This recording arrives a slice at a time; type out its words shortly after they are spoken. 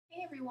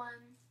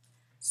everyone.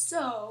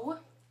 So,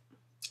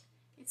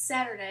 it's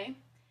Saturday,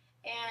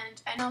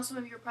 and I know some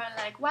of you are probably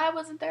like, why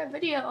wasn't there a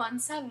video on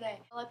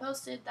Saturday? Well, I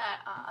posted that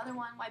other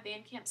one, Why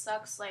Bandcamp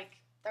Sucks, like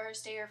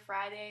Thursday or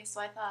Friday,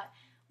 so I thought,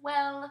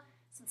 well,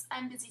 since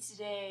I'm busy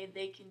today,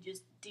 they can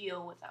just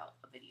deal without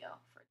a video.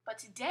 But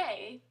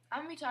today,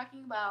 I'm going to be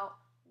talking about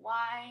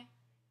why,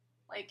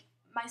 like,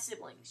 my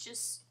siblings,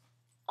 just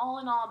all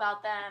in all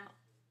about them,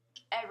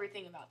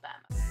 everything about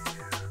them.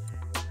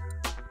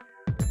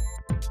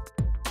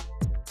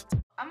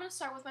 I'm going to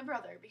start with my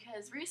brother,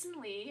 because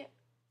recently,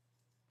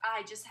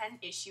 I just had an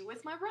issue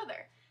with my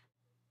brother.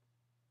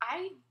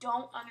 I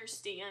don't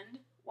understand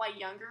why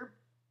younger,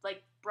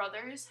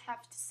 brothers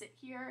have to sit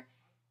here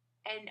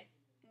and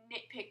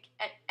nitpick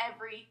at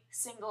every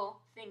single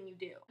thing you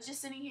do. I was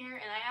just sitting here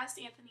and I asked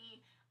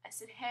Anthony, I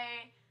said,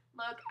 hey,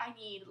 look, I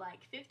need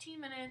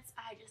 15 minutes.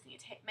 I just need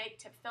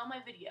to film my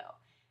video.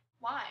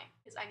 Why?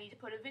 Because I need to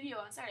put a video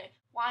on Saturday.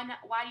 Why not?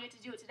 Why do you have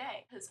to do it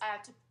today? Because I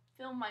have to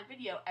film my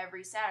video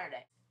every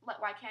Saturday.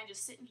 Why can't I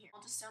just sit in here?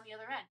 I'll just sit on the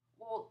other end.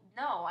 Well,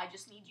 no, I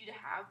just need you to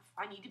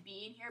I need to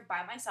be in here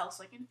by myself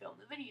so I can film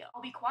the video.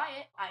 I'll be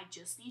quiet. I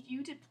just need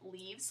you to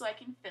leave so I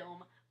can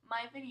film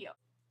my video.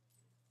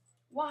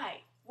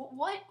 Why?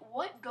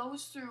 What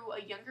goes through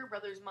a younger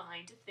brother's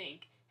mind to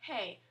think,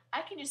 hey,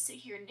 I can just sit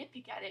here and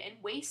nitpick at it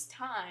and waste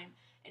time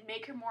and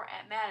make her more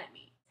mad at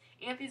me?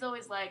 Anthony's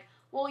always like,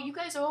 well, you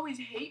guys always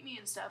hate me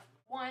and stuff.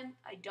 One,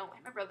 I don't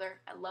hate my brother.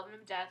 I love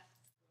him to death.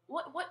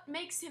 What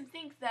makes him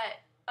think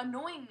that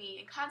annoying me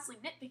and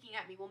constantly nitpicking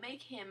at me will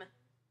make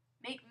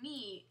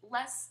me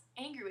less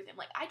angry with him?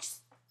 I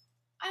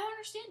don't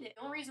understand it.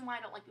 The only reason why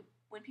I don't like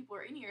when people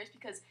are in here is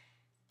because,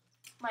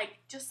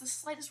 just the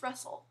slightest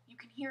rustle, you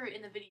can hear it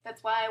in the video.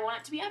 That's why I want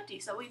it to be empty,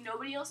 so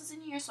nobody else is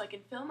in here, so I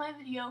can film my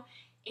video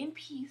in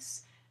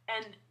peace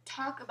and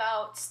talk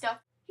about stuff.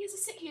 He has to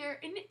sit here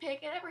and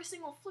nitpick at every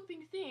single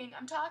flipping thing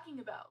I'm talking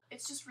about.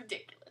 It's just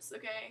ridiculous,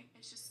 okay?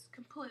 It's just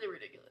completely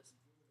ridiculous.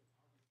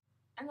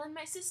 And then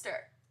my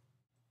sister.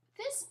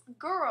 This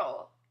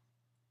girl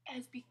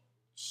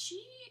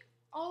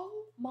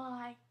oh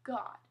my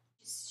god.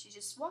 She's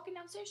just walking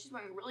downstairs, she's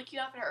wearing a really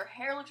cute outfit, her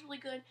hair looks really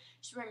good,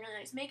 she's wearing really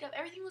nice makeup,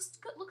 everything looks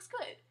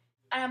good.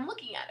 And I'm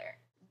looking at her.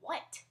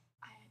 What?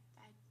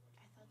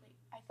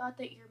 I thought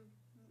that your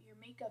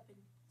makeup and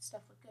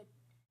stuff looked good.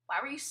 Why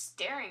were you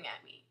staring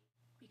at me?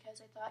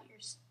 Because I thought your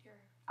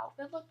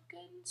outfit looked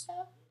good and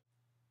stuff?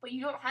 But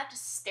you don't have to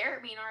stare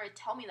at me in order to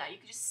tell me that, you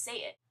could just say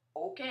it.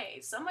 Okay,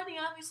 somebody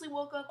obviously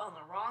woke up on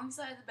the wrong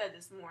side of the bed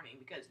this morning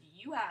because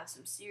you have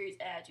some serious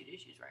attitude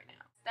issues right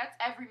now. That's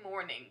every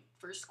morning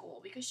for school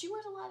because she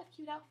wears a lot of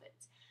cute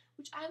outfits,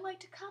 which I like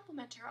to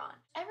compliment her on.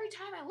 Every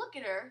time I look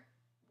at her,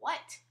 what?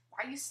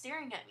 Why are you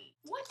staring at me?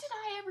 What did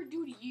I ever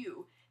do to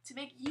you to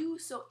make you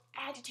so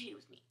agitated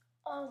with me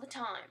all the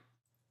time?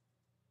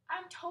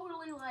 I'm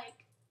totally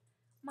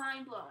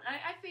mind blown.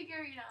 I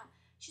figure,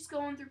 she's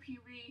going through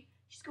puberty,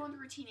 she's going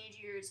through her teenage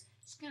years,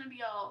 she's gonna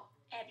be all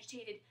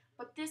agitated.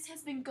 But this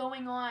has been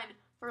going on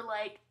for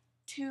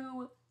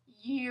 2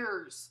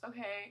 years,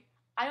 okay?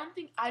 I don't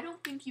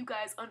think you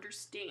guys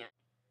understand.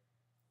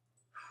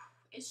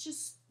 It's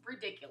just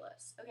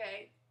ridiculous,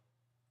 okay?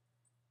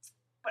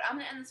 But I'm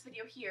gonna end this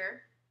video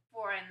here.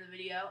 Before I end the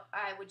video,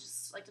 I would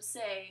just like to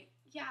say,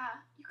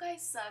 yeah, you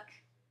guys suck.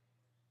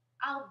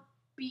 I'll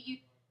beat you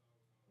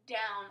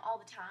down all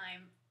the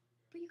time.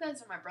 But you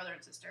guys are my brother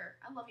and sister.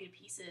 I love you to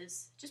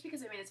pieces. Just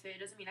because I made this video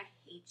doesn't mean I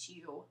hate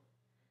you.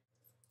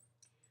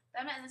 But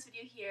I'm going to end this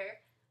video here.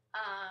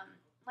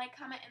 Like,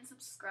 comment, and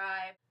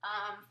subscribe.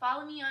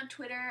 Follow me on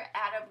Twitter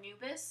at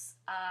Aubnubis.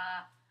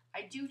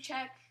 I do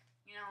check,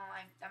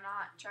 I'm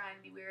not trying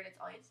to be weird. It's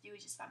all you have to do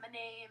is just find my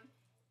name,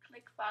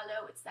 click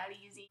follow. It's that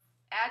easy.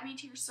 Add me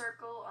to your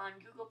circle on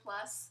Google+.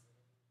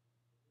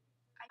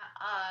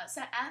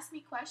 Ask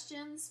me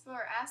questions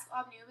for Ask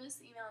Aubnubis.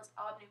 The email is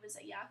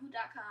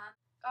aubnubis@yahoo.com.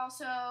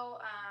 Also,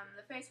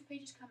 the Facebook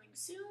page is coming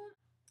soon.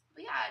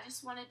 But yeah, I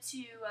just wanted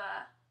to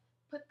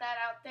put that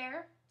out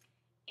there.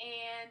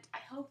 And I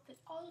hope that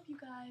all of you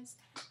guys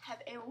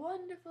have a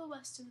wonderful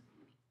rest of the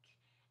week.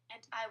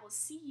 And I will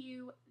see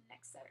you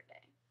next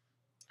Saturday.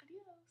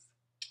 Adios.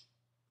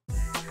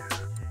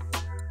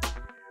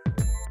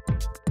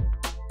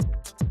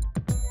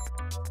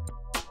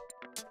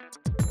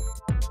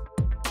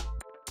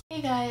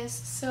 Hey guys,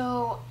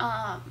 so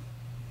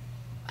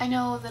I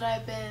know that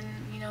I've been,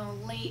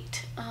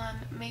 late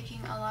on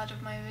making a lot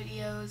of my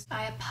videos.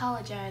 I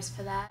apologize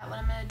for that. What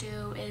I'm gonna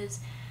do is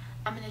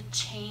I'm going to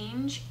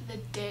change the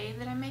day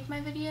that I make my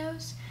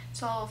videos.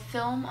 So I'll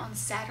film on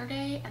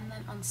Saturday and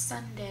then on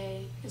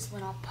Sunday is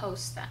when I'll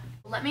post them.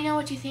 Let me know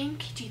what you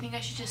think. Do you think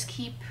I should just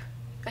keep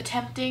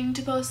attempting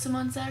to post them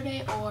on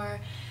Saturday or,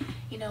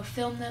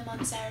 film them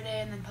on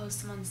Saturday and then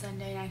post them on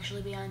Sunday and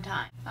actually be on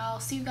time?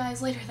 I'll see you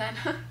guys later then.